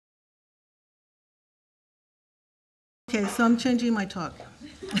Okay, so I'm changing my talk.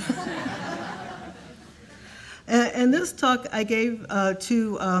 And this talk I gave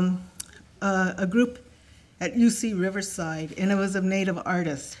to a group at UC Riverside, and it was of Native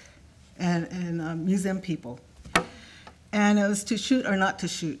artists and museum people. And it was to shoot or not to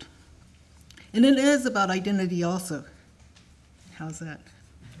shoot. And it is about identity also. How's that?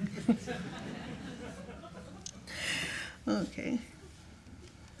 Okay.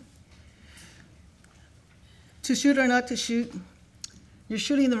 To shoot or not to shoot, you're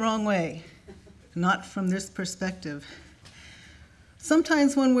shooting the wrong way, not from this perspective.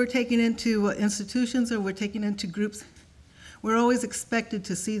 Sometimes when we're taken into institutions or we're taken into groups, we're always expected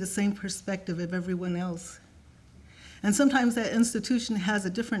to see the same perspective of everyone else. And sometimes that institution has a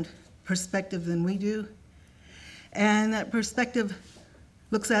different perspective than we do, and that perspective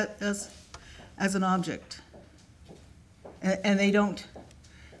looks at us as an object. And they don't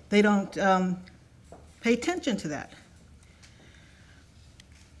pay attention to that.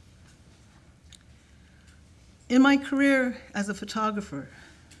 In my career as a photographer,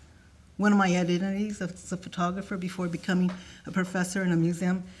 one of my identities as a photographer before becoming a professor and a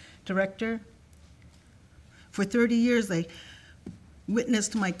museum director, for 30 years I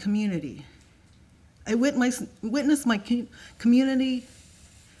witnessed my community. I witnessed my community,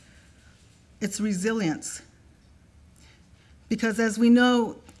 its resilience. Because as we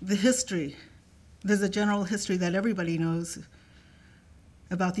know the history, there's a general history that everybody knows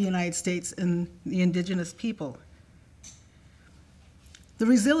about the United States and the indigenous people. The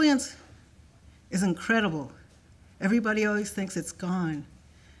resilience is incredible. Everybody always thinks it's gone.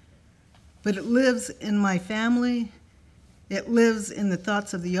 But it lives in my family, it lives in the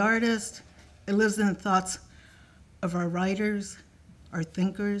thoughts of the artist, it lives in the thoughts of our writers, our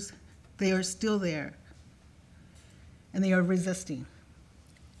thinkers. They are still there, and they are resisting.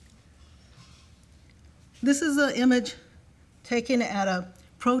 This is an image taken at a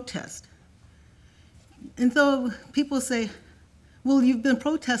protest. And though people say, well, you've been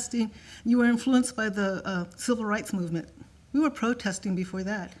protesting, you were influenced by the civil rights movement. We were protesting before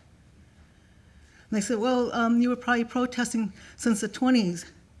that. And they said, well, you were probably protesting since the 20s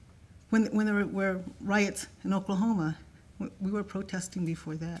when there were riots in Oklahoma. We were protesting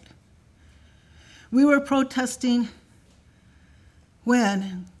before that. We were protesting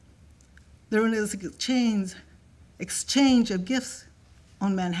when there was an exchange of gifts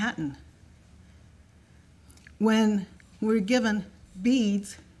on Manhattan. When we were given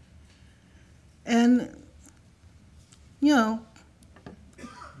beads, and, you know,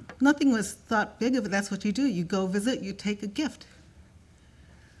 nothing was thought big of it. That's what you do. You go visit, you take a gift.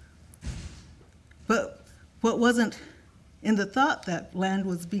 But what wasn't in the thought that land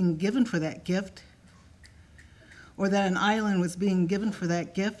was being given for that gift, or that an island was being given for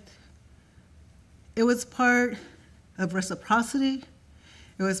that gift, it was part of reciprocity,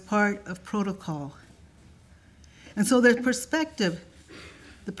 it was part of protocol. And so the perspective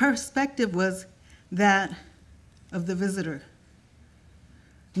was that of the visitor.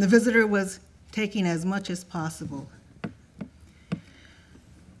 And the visitor was taking as much as possible.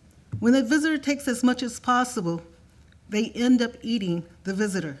 When the visitor takes as much as possible, they end up eating the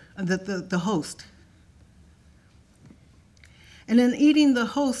visitor, the host. And in eating the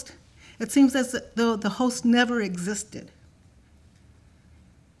host, it seems as though the host never existed.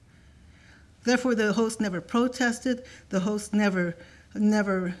 Therefore, the host never protested, the host never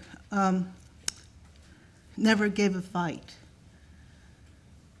gave a fight.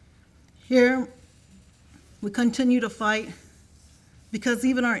 Here, we continue to fight because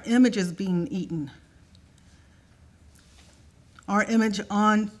even our image is being eaten. Our image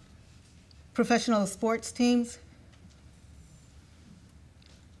on professional sports teams.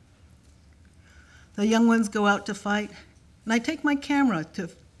 The young ones go out to fight, and I take my camera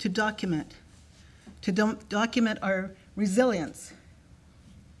to document our resilience.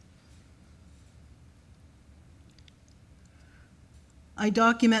 I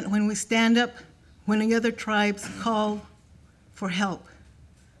document when we stand up, when the other tribes call for help.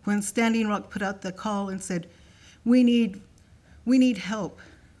 When Standing Rock put out the call and said, we need help.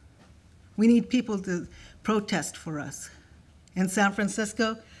 We need people to protest for us. In San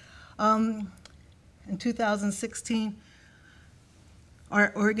Francisco, in 2016,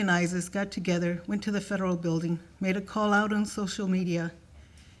 our organizers got together, went to the federal building, made a call out on social media,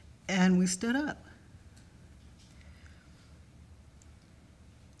 and we stood up.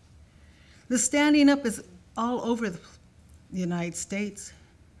 The standing up is all over the United States.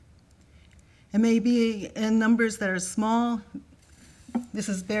 It may be in numbers that are small. This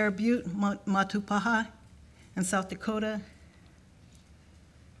is Bear Butte, Matupaha, in South Dakota.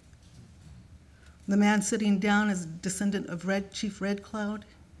 The man sitting down is a descendant of Chief Red Cloud.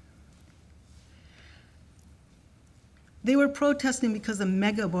 They were protesting because a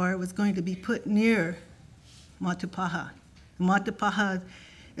mega bar was going to be put near Matapaha. Matapaha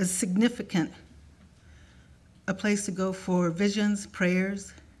is significant, a place to go for visions,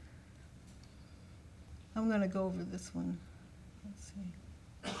 prayers. I'm going to go over this one. Let's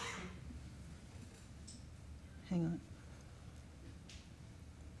see. Hang on.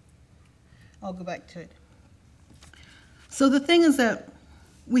 I'll go back to it. So the thing is that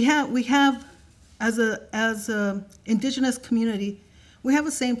we have as a indigenous community, we have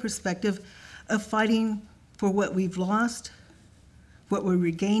the same perspective of fighting for what we've lost, what we're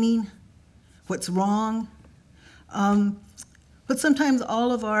regaining, what's wrong. But sometimes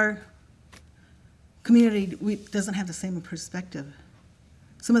all of our community doesn't have the same perspective.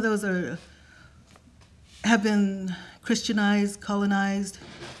 Some of those have been Christianized, colonized,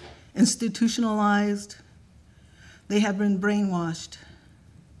 institutionalized. They have been brainwashed.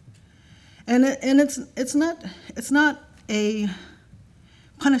 And it's not a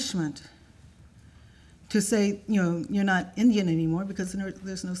punishment to say, you know, you're not Indian anymore, because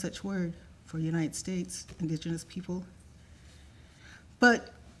there's no such word for United States indigenous people.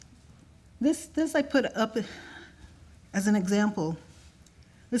 But this I put up as an example.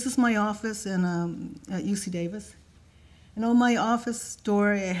 This is my office at UC Davis. And on my office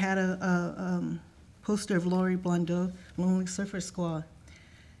door, I had a poster of Lori Blondeau, Lonely Surfer Squaw.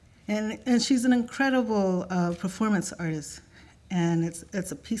 And she's an incredible performance artist. And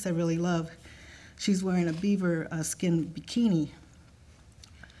it's a piece I really love. She's wearing a beaver skin bikini.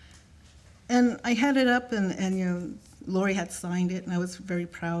 And I had it up, and you know, Lori had signed it, and I was very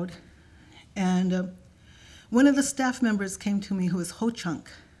proud. And one of the staff members came to me who was Ho-Chunk,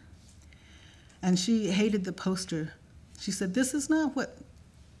 and she hated the poster. She said, "This is not what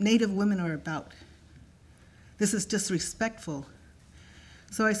Native women are about. This is disrespectful."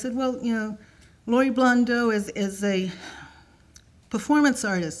 So I said, well, you know, Lori Blondeau is a performance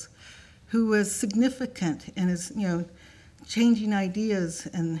artist who was significant and is, you know, changing ideas,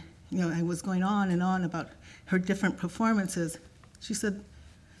 and, you know, I was going on and on about her different performances. She said,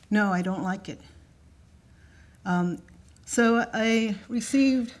 "No, I don't like it." So I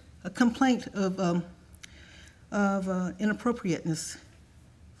received a complaint of inappropriateness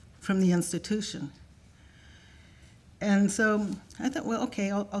from the institution. And so I thought, well, okay,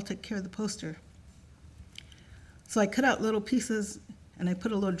 I'll take care of the poster. So I cut out little pieces, and I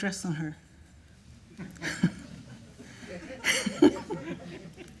put a little dress on her.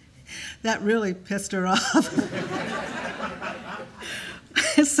 That really pissed her off.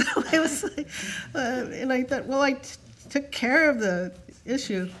 So I was like, and I thought, well, I took care of the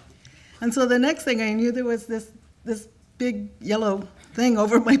issue. And so the next thing I knew, there was this big yellow thing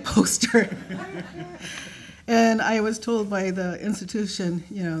over my poster. And I was told by the institution,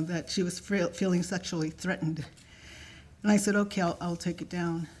 you know, that she was feeling sexually threatened. And I said, okay, I'll take it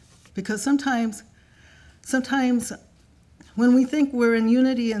down. Because sometimes when we think we're in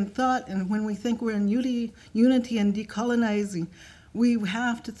unity in thought, and when we think we're in unity in decolonizing, we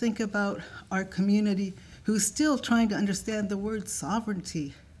have to think about our community who's still trying to understand the word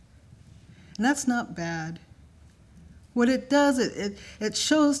sovereignty. And that's not bad. What it does, it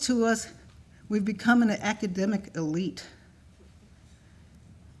shows to us we've become an academic elite.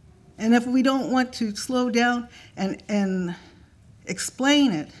 And if we don't want to slow down and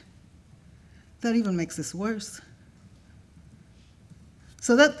explain it, that even makes this worse.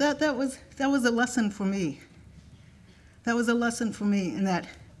 So that was a lesson for me. That was a lesson for me in that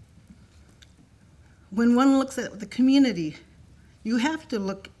when one looks at the community, you have to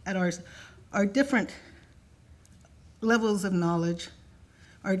look at our different levels of knowledge,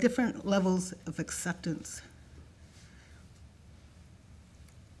 our different levels of acceptance.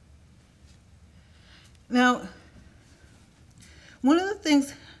 Now, one of the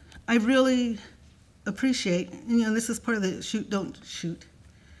things I really appreciate, and you know, this is part of the shoot, don't shoot.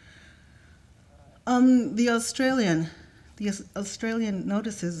 The Australian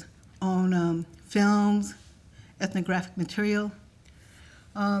notices on films, ethnographic material.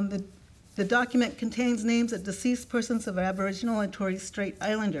 The document contains names of deceased persons of Aboriginal and Torres Strait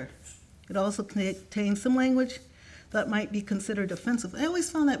Islander. It also contains some language that might be considered offensive. I always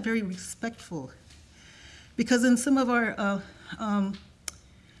found that very respectful, because in some of our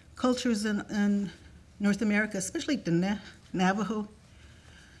cultures in North America, especially the Navajo,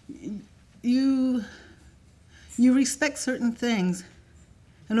 you respect certain things.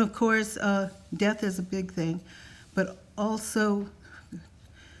 And of course, death is a big thing, but also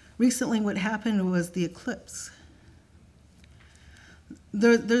recently what happened was the eclipse.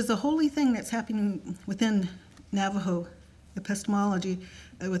 there's a holy thing that's happening within Navajo epistemology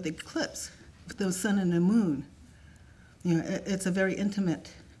with the eclipse, with the sun and the moon. You know, it's a very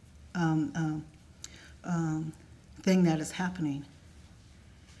intimate thing that is happening.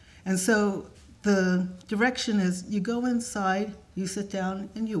 And so the direction is you go inside, you sit down,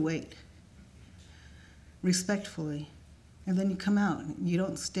 and you wait respectfully. And then you come out, you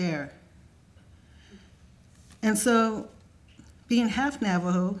don't stare. And so, being half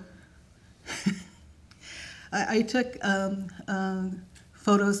Navajo, I took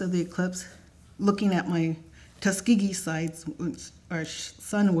photos of the eclipse looking at my Tuskegee sides, which are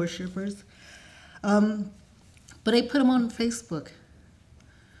sun worshippers. But I put them on Facebook.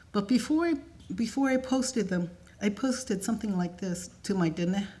 But before I posted them, I posted something like this to my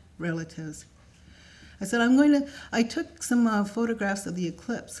Tsinhnah relatives. I said, I took some photographs of the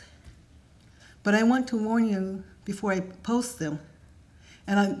eclipse, but I want to warn you before I post them.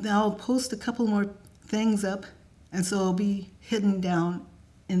 And I'll post a couple more things up, and so it'll be hidden down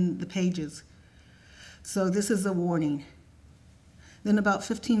in the pages. So this is a warning. Then about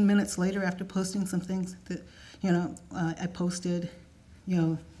 15 minutes later, after posting some things that, you know, I posted, you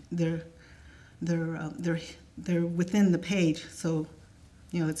know, they're within the page, so,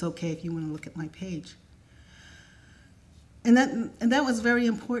 you know, it's okay if you want to look at my page. And that was very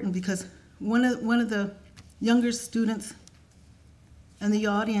important because one of the younger students in the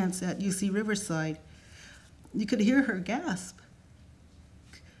audience at UC Riverside, you could hear her gasp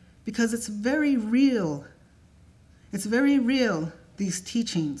because it's very real. It's very real, these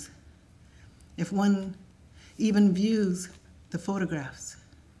teachings, if one even views the photographs.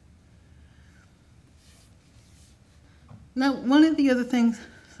 Now, one of the other things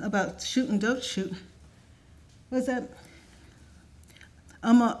about shoot and don't shoot was that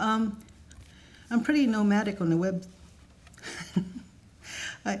I'm pretty nomadic on the web.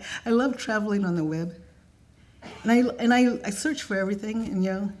 I love traveling on the web, and I search for everything, and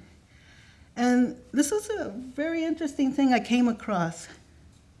you know. And this was a very interesting thing I came across.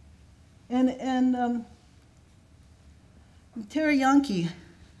 And Tara Yankee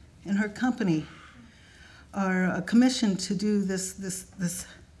and her company are commissioned to do this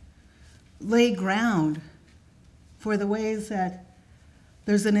lay ground for the ways that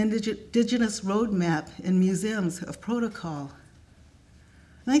there's an indigenous roadmap in museums of protocol.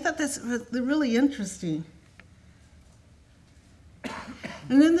 And I thought that's really interesting.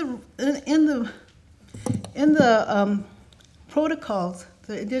 And in the protocols,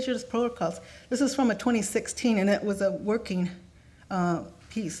 the indigenous protocols, this is from a 2016, and it was a working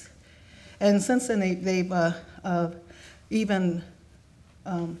piece. And since then, they've even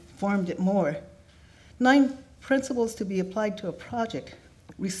formed it more. 9 principles to be applied to a project: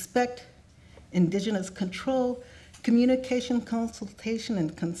 respect, indigenous control, communication, consultation,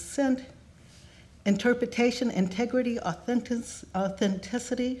 and consent, interpretation, integrity,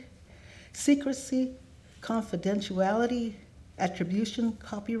 authenticity, secrecy, confidentiality, attribution,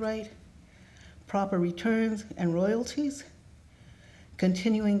 copyright, proper returns and royalties,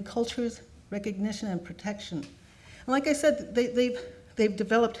 continuing cultures, recognition and protection. And like I said, they've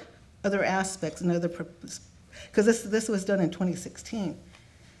developed other aspects and other purposes, because this was done in 2016.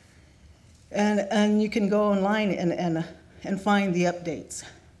 And you can go online and find the updates.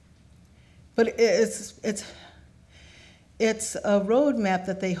 But it's a roadmap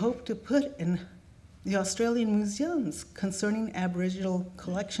that they hope to put in the Australian museums concerning Aboriginal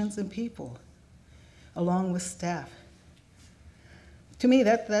collections and people, along with staff. To me,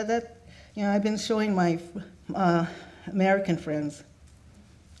 that you know, I've been showing my American friends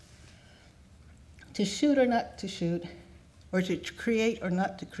to shoot or not to shoot, or to create or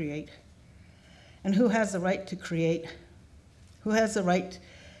not to create, and who has the right to create, who has the right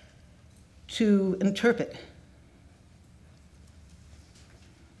to interpret.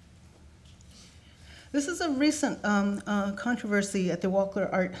 This is a recent controversy at the Walker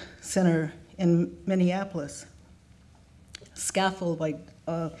Art Center in Minneapolis, Scaffold by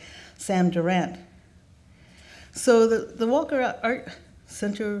Sam Durant. So the Walker Art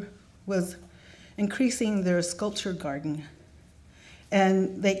Center was increasing their sculpture garden,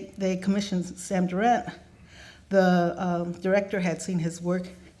 and they commissioned Sam Durant. The director had seen his work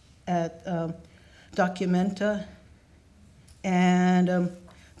at Documenta and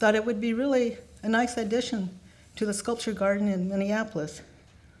thought it would be really a nice addition to the sculpture garden in Minneapolis,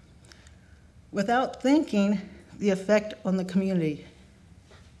 without thinking the effect on the community.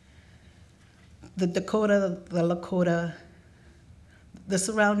 The Dakota, the Lakota, the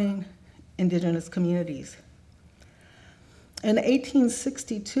surrounding indigenous communities. In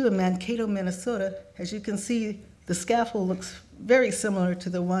 1862 in Mankato, Minnesota, as you can see The scaffold looks very similar to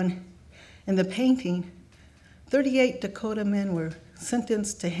the one in the painting. 38 Dakota men were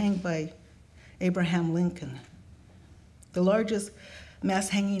sentenced to hang by Abraham Lincoln, the largest mass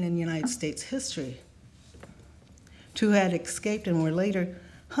hanging in United States history. 2 had escaped and were later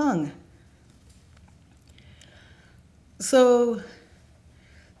hung. So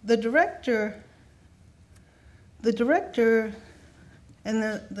the director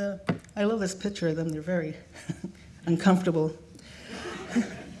and I love this picture of them, they're very uncomfortable.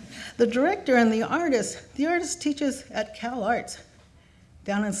 The director and the artist teaches at Cal Arts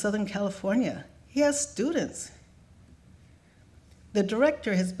down in Southern California. He has students. The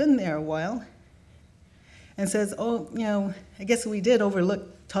director has been there a while and says, oh, you know, I guess we did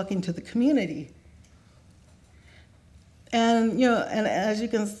overlook talking to the community. And, you know, and as you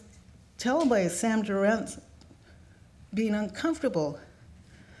can tell by Sam Durant's being uncomfortable,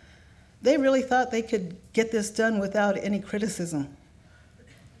 they really thought they could get this done without any criticism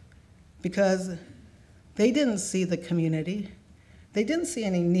because they didn't see the community. They didn't see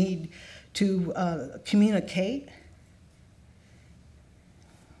any need to communicate.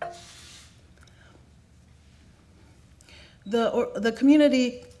 The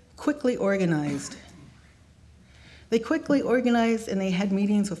community quickly organized. They quickly organized and they had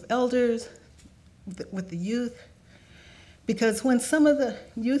meetings with elders, with the youth, because when some of the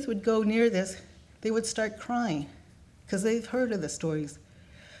youth would go near this, they would start crying because they've heard of the stories.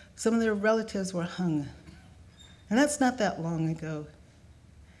 Some of their relatives were hung, and that's not that long ago.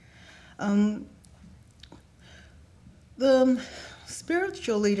 The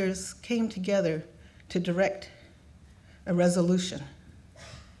spiritual leaders came together to direct a resolution.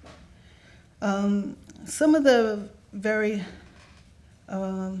 Some of the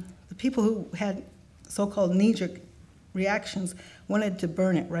people who had so-called knee-jerk reactions wanted to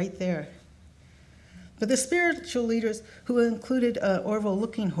burn it right there. But the spiritual leaders, who included Orville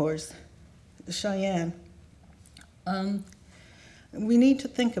Looking Horse, the Cheyenne, we need to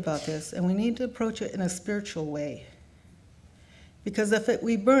think about this, and we need to approach it in a spiritual way. Because if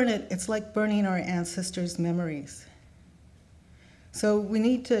we burn it, it's like burning our ancestors' memories. So we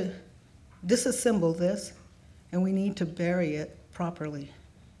need to disassemble this, and we need to bury it properly.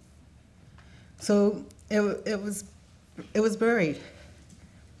 So it was buried.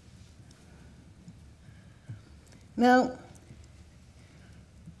 Now,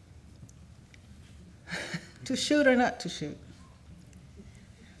 to shoot or not to shoot?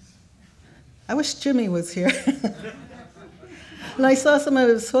 I wish Jimmy was here. And I saw some of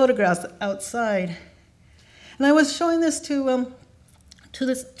his photographs outside. And I was showing this to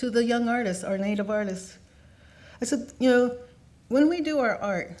the young artists, our native artists. I said, you know, when we do our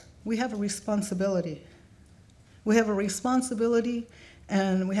art, we have a responsibility. We have a responsibility,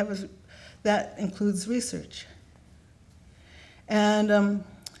 and that includes research. And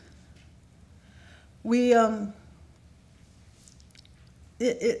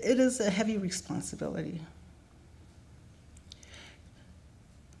it is a heavy responsibility.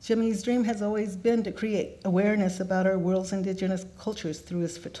 Jimmy's dream has always been to create awareness about our world's indigenous cultures through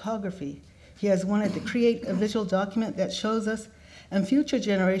his photography. He has wanted to create a visual document that shows us and future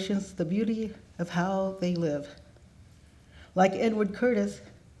generations the beauty of how they live. Like Edward Curtis,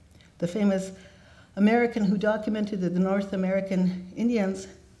 the famous American who documented the North American Indians,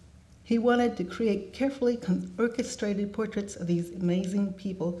 he wanted to create carefully orchestrated portraits of these amazing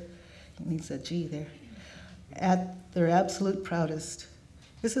people, he needs a G there, at their absolute proudest.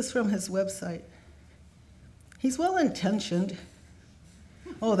 This is from his website. He's well-intentioned.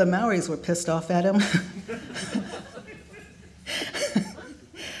 Oh, the Maoris were pissed off at him.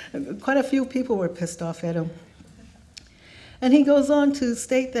 Quite a few people were pissed off at him. And he goes on to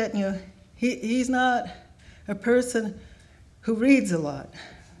state that, you know, he's not a person who reads a lot.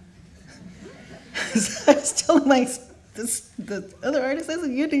 So I was telling the other artist, I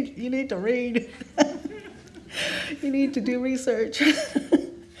said, you need to read. You need to do research.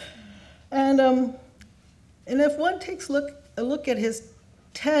 And if one takes a look at his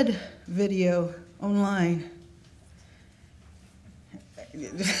TED video online,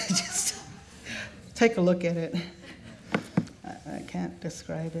 just take a look at it. I can't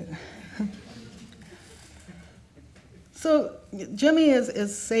describe it. So Jimmy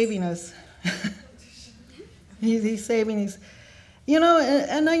is saving us. He's saving us. You know,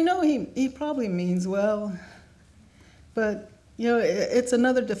 and I know he probably means well, but you know, it's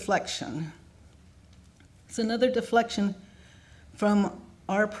another deflection. It's another deflection from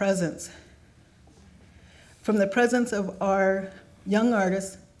our presence, from the presence of our young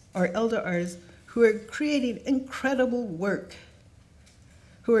artists, our elder artists, who are creating incredible work,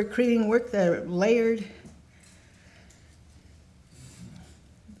 who are creating work that are layered,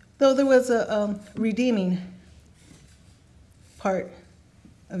 Though there was a redeeming part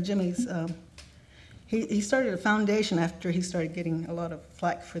of Jimmy's, he started a foundation after he started getting a lot of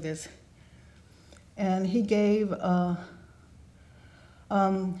flack for this. And he gave a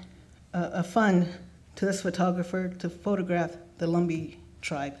fund to this photographer to photograph the Lumbee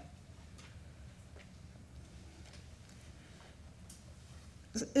tribe.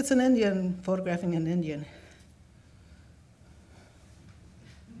 It's an Indian photographing an Indian.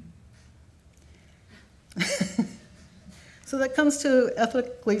 So that comes to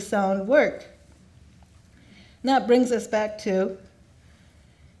ethically sound work. And that brings us back to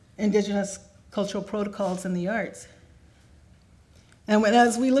indigenous cultural protocols in the arts. And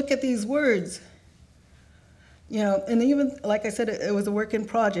as we look at these words, you know, and even, like I said, it was a work in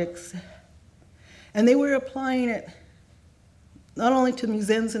projects, and they were applying it not only to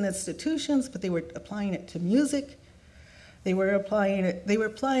museums and institutions, but they were applying it to music. They were applying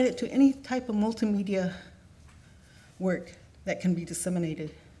it to any type of multimedia work that can be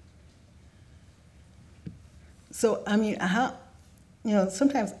disseminated. So, I mean, how, you know,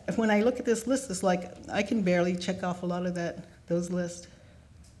 sometimes when I look at this list, it's like I can barely check off a lot of those lists.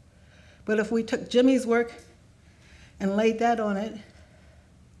 But if we took Jimmy's work and laid that on it,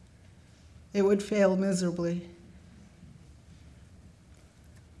 it would fail miserably.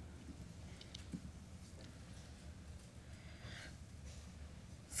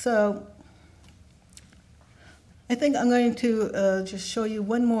 So I think I'm going to just show you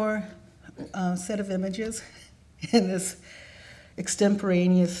one more set of images in this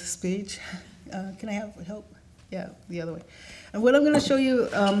extemporaneous speech. Can I have help? Yeah, the other way. And what I'm going to show you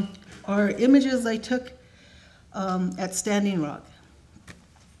are images I took at Standing Rock.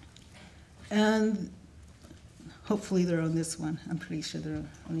 And hopefully they're on this one. I'm pretty sure they're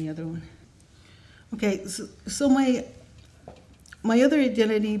on the other one. Okay, so my other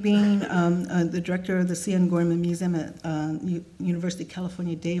identity being the director of the C.N. Gorman Museum at University of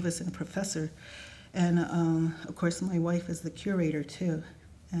California, Davis, and a professor. And of course, my wife is the curator too.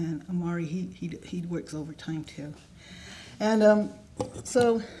 And Amari, he works overtime too. And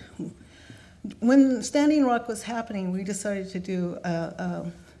so when Standing Rock was happening, we decided to do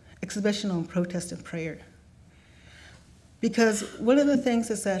an exhibition on protest and prayer. Because one of the things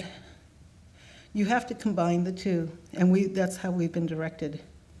is that you have to combine the two, and that's how we've been directed.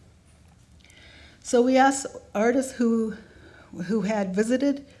 So we asked artists who had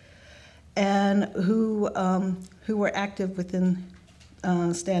visited and who were active within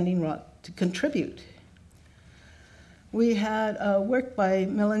Standing Rock to contribute. We had work by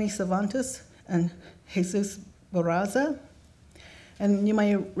Melanie Cervantes and Jesus Barraza, and you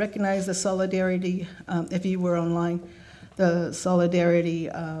might recognize the Solidarity, if you were online, the Solidarity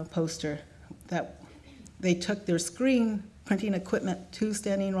poster. That they took their screen printing equipment to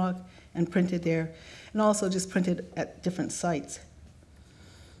Standing Rock and printed there, and also just printed at different sites.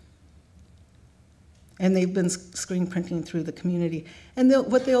 And they've been screen printing through the community. And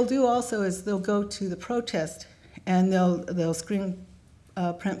what they'll do also is they'll go to the protest and they'll screen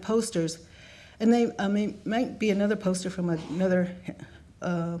print posters. And they might be another poster from another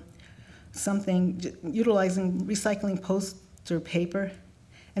something, utilizing recycling poster paper,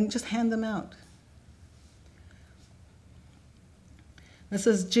 and just hand them out. This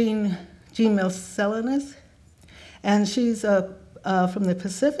is Jean Milcellanes, and she's from the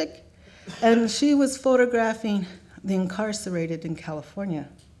Pacific, and she was photographing the incarcerated in California.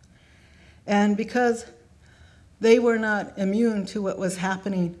 And because they were not immune to what was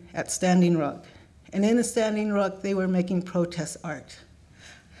happening at Standing Rock, and in the Standing Rock, they were making protest art.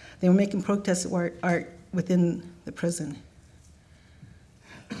 They were making protest art within the prison.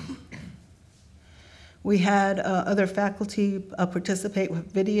 We had other faculty participate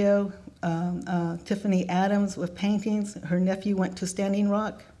with video. Tiffany Adams with paintings. Her nephew went to Standing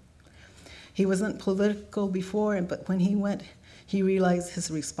Rock. He wasn't political before, but when he went, he realized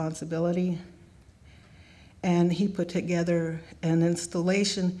his responsibility. And he put together an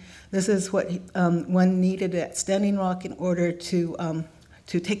installation. This is what one needed at Standing Rock in order to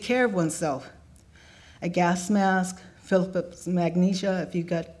take care of oneself. A gas mask, Phillips magnesia if you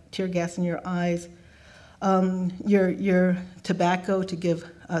got tear gas in your eyes, your tobacco to give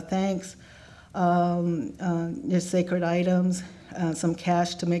thanks, your sacred items, some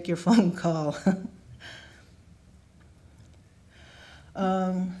cash to make your phone call.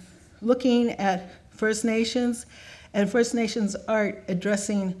 Looking at First Nations and First Nations art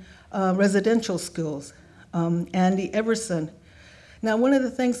addressing residential schools. Andy Everson. Now, one of the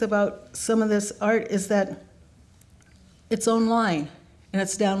things about some of this art is that it's online and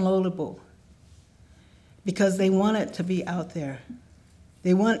it's downloadable, because they want it to be out there.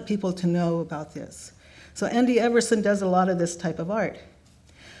 They want people to know about this. So Andy Everson does a lot of this type of art.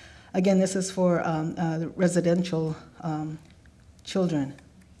 Again, this is for residential children.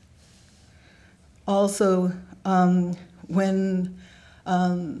 Also, when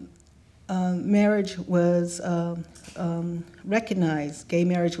marriage was recognized, gay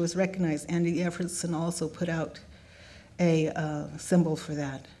marriage was recognized, Andy Everson also put out a symbol for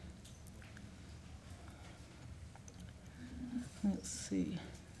that. Let's see.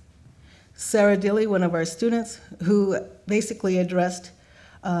 Sarah Dilley, one of our students, who basically addressed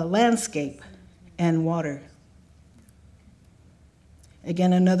landscape and water.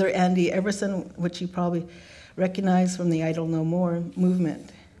 Again, another Andy Everson, which you probably recognize from the Idle No More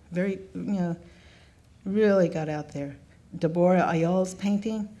movement. Very, really got out there. Deborah Ayal's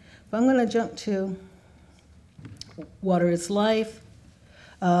painting. But I'm going to jump to Water is Life.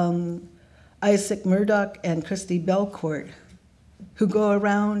 Isaac Murdoch and Christy Belcourt, who go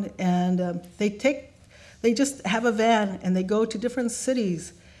around and they just have a van and they go to different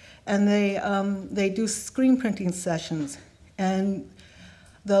cities and they do screen printing sessions. And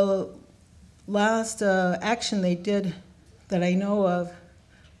the last action they did that I know of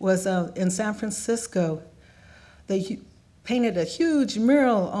was in San Francisco. They painted a huge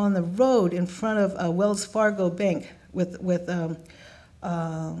mural on the road in front of a Wells Fargo bank with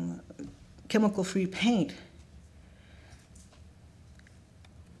chemical-free paint.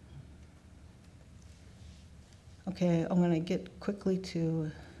 Okay, I'm going to get quickly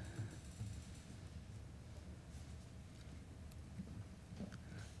to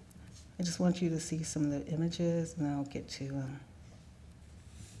I just want you to see some of the images, and then I'll get to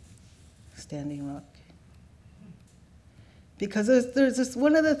Standing Rock. Because there's just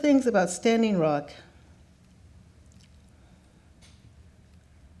one of the things about Standing Rock.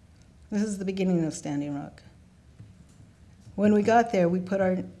 This is the beginning of Standing Rock. When we got there, we put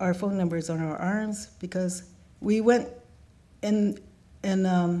our phone numbers on our arms because we went in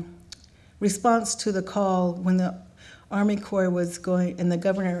response to the call when the Army Corps was going, and the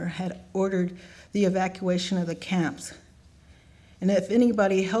governor had ordered the evacuation of the camps. And if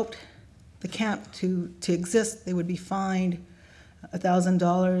anybody helped the camp to exist, they would be fined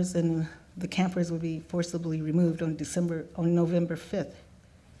 $1,000, and the campers would be forcibly removed on November 5th.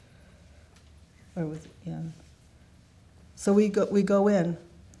 Or was it, yeah. So we go in.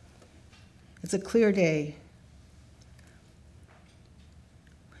 It's a clear day.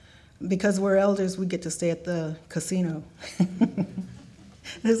 Because we're elders, we get to stay at the casino.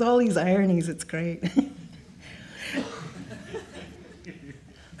 There's all these ironies, it's great.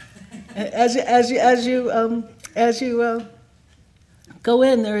 As you go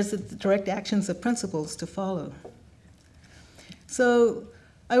in, there's the direct actions of principles to follow. So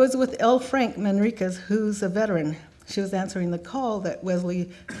I was with Elle Frank Manriquez, who's a veteran. She was answering the call that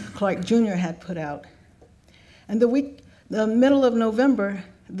Wesley Clark Jr. had put out. And the middle of November,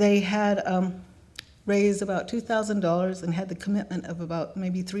 they had raised about $2,000 and had the commitment of about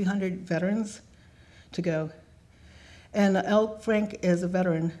maybe 300 veterans to go. And Elle Frank is a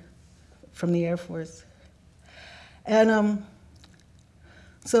veteran from the Air Force. And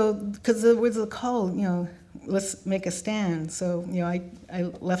so, because there was a call, let's make a stand. So, I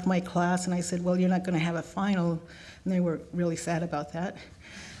left my class and I said, well, you're not going to have a final. And they were really sad about that.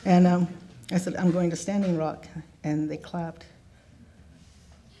 And I said, I'm going to Standing Rock. And they clapped.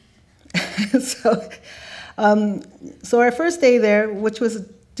 So our first day there, which was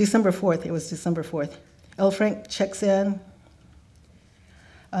December 4th, it was December 4th, Elle Frank checks in,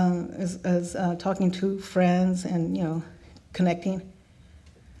 is talking to friends and, connecting.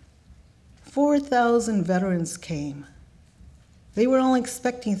 4,000 veterans came. They were only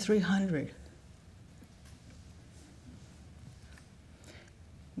expecting 300.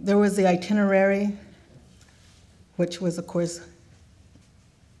 There was the itinerary, which was, of course,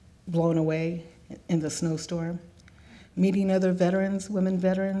 blown away in the snowstorm, meeting other veterans, women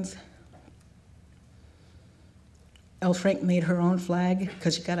veterans. Elle Frank made her own flag,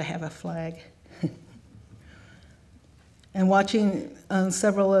 because you gotta have a flag. And watching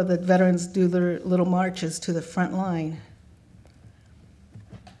several of the veterans do their little marches to the front line.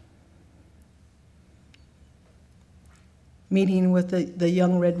 Meeting with the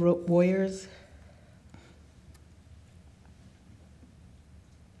young Red Warriors.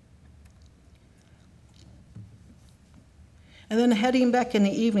 And then heading back in the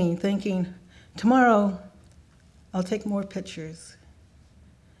evening thinking, tomorrow I'll take more pictures.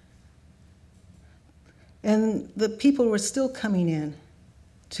 And the people were still coming in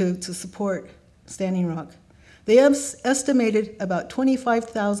to support Standing Rock. They estimated about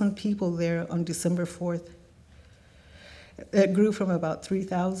 25,000 people there on December 4th. It grew from about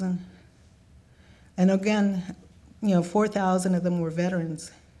 3,000. And again, 4,000 of them were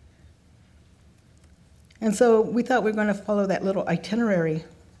veterans. And so we thought we were going to follow that little itinerary.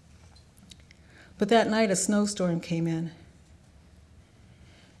 But that night a snowstorm came in.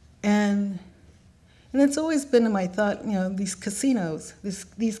 And it's always been in my thought, these casinos,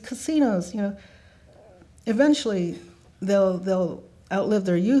 eventually they'll outlive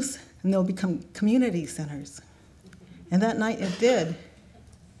their use and they'll become community centers. And that night it did.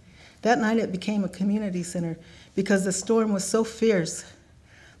 That night it became a community center because the storm was so fierce.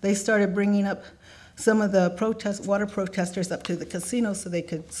 They started bringing up some of the water protesters up to the casino so they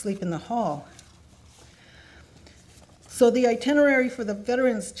could sleep in the hall. So the itinerary for the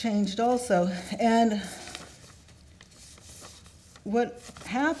veterans changed also. And what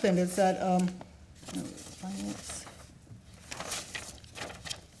happened is that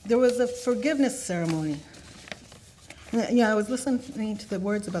there was a forgiveness ceremony. I was listening to the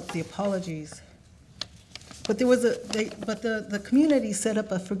words about the apologies. But there was the community set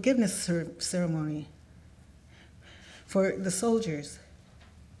up a forgiveness ceremony for the soldiers.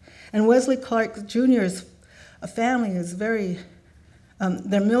 And Wesley Clark Jr.'s family is very,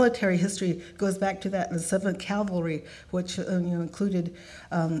 their military history goes back to that in the 7th Cavalry, which included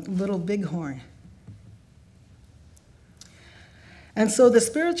Little Bighorn. And so the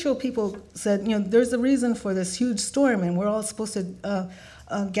spiritual people said, there's a reason for this huge storm, and we're all supposed to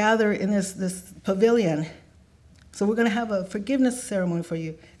gather in this pavilion. So we're going to have a forgiveness ceremony for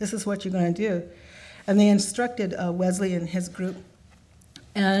you. This is what you're going to do. And they instructed Wesley and his group.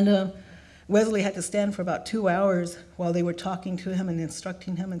 And Wesley had to stand for about 2 hours while they were talking to him and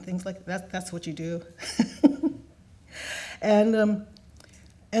instructing him and things like that. That's what you do. And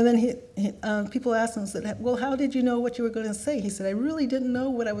then people asked him, said, well, how did you know what you were going to say? He said, I really didn't know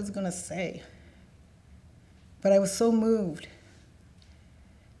what I was going to say. But I was so moved.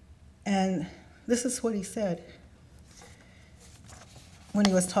 And this is what he said when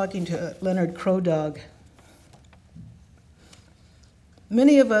he was talking to Leonard Crow Dog.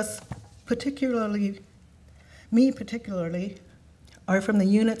 Many of us, me particularly, are from the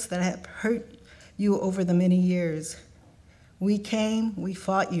units that have hurt you over the many years. We came, we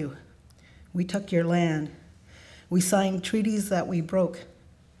fought you. We took your land. We signed treaties that we broke.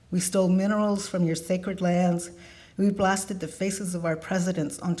 We stole minerals from your sacred lands. We blasted the faces of our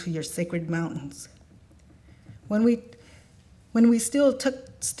presidents onto your sacred mountains. When we still took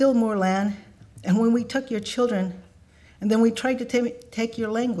more land, and when we took your children, and then we tried to take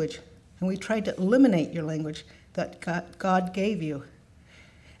your language, and we tried to eliminate your language that God gave you,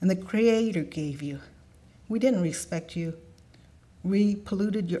 and the Creator gave you. We didn't respect you. We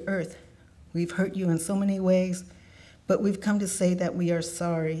polluted your earth. We've hurt you in so many ways, but we've come to say that we are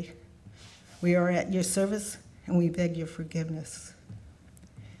sorry. We are at your service, and we beg your forgiveness.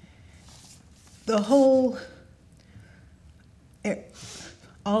 All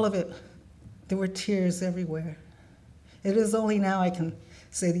of it, there were tears everywhere. It is only now I can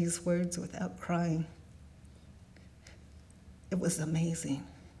say these words without crying. It was amazing.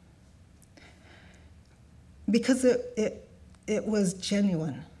 Because it was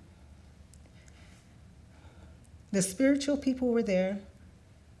genuine. The spiritual people were there,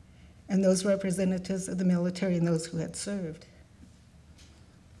 and those representatives of the military and those who had served.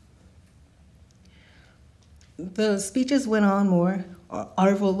 The speeches went on more.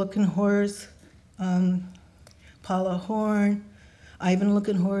 Arvo Lookenhorst, Paula Horn, Ivan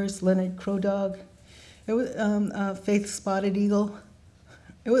Lookenhorst, Leonard Crow Dog, it was, Faith Spotted Eagle.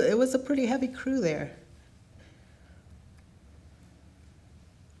 It was a pretty heavy crew there.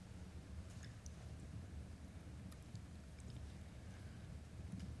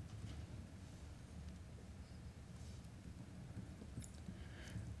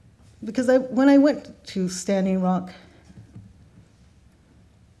 Because when I went to Standing Rock,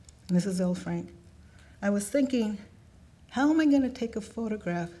 and this is L. Frank, I was thinking, how am I going to take a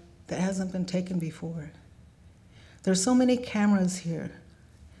photograph that hasn't been taken before? There's so many cameras here.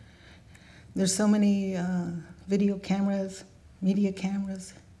 There's so many video cameras, media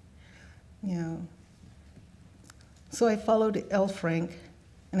cameras, So I followed L. Frank,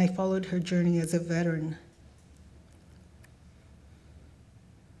 and I followed her journey as a veteran.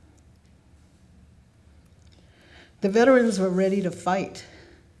 The veterans were ready to fight,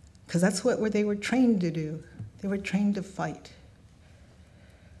 because that's what they were trained to do. They were trained to fight.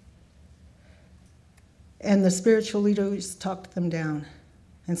 And the spiritual leaders talked them down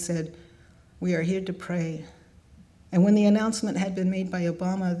and said, we are here to pray. And when the announcement had been made by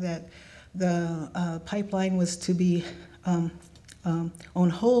Obama that the pipeline was to be on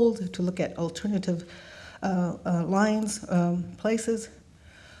hold to look at alternative lines, places.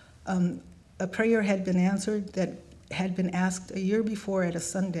 A prayer had been answered that had been asked a year before at a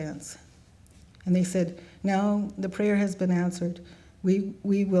Sundance. And they said, now the prayer has been answered. We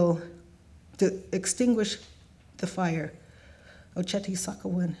will extinguish the fire, Ocheti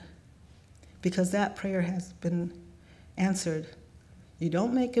Sakawan, because that prayer has been answered. You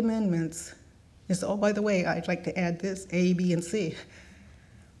don't make amendments. It's, oh, by the way, I'd like to add this, A, B, and C.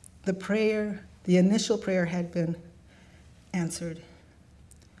 The prayer, the initial prayer had been answered.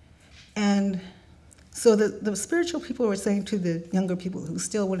 And so the spiritual people were saying to the younger people who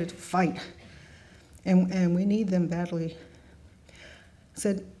still wanted to fight, and we need them badly,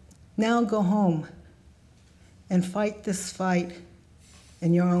 said, now go home and fight this fight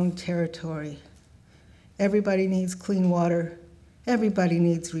in your own territory. Everybody needs clean water. Everybody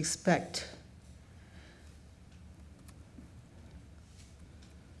needs respect.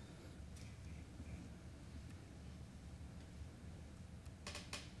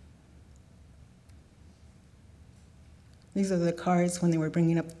 These are the cars when they were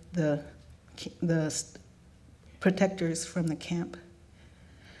bringing up the protectors from the camp.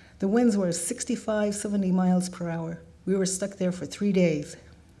 The winds were 65, 70 miles per hour. We were stuck there for 3 days.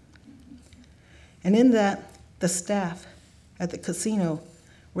 And in that, the staff at the casino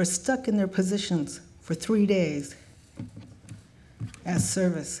were stuck in their positions for 3 days as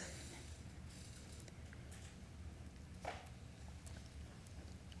service.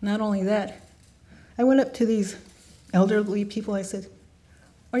 Not only that, I went up to these elderly people, I said,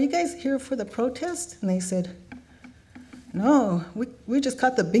 are you guys here for the protest? And they said, no, we just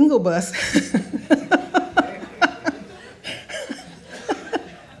caught the bingo bus.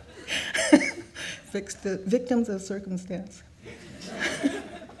 Victims of circumstance.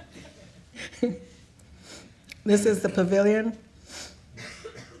 This is the pavilion.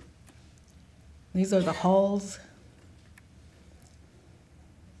 These are the halls.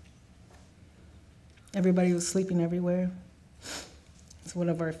 Everybody was sleeping everywhere. It's one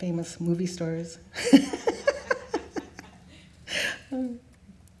of our famous movie stars.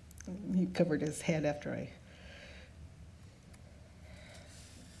 He covered his head after I...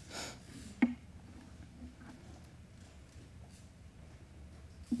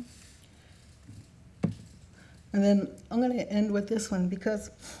 And then I'm going to end with this one because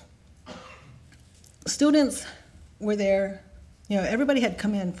students were there. You know, everybody had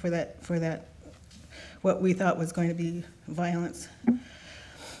come in for that what we thought was going to be violence.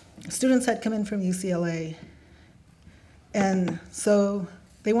 Students had come in from UCLA, and so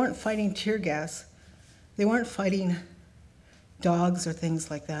they weren't fighting tear gas. They weren't fighting dogs or things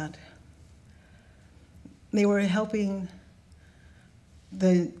like that. They were helping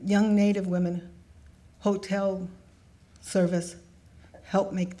the young Native women, hotel service,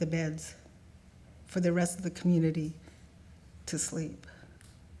 help make the beds for the rest of the community to sleep.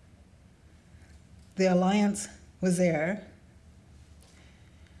 The alliance was there,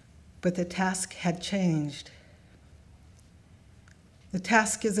 but the task had changed. The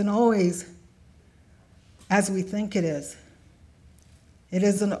task isn't always as we think it is. It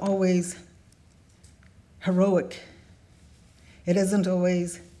isn't always heroic. It isn't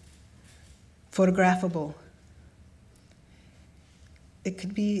always photographable. It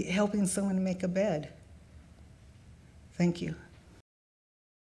could be helping someone make a bed. Thank you.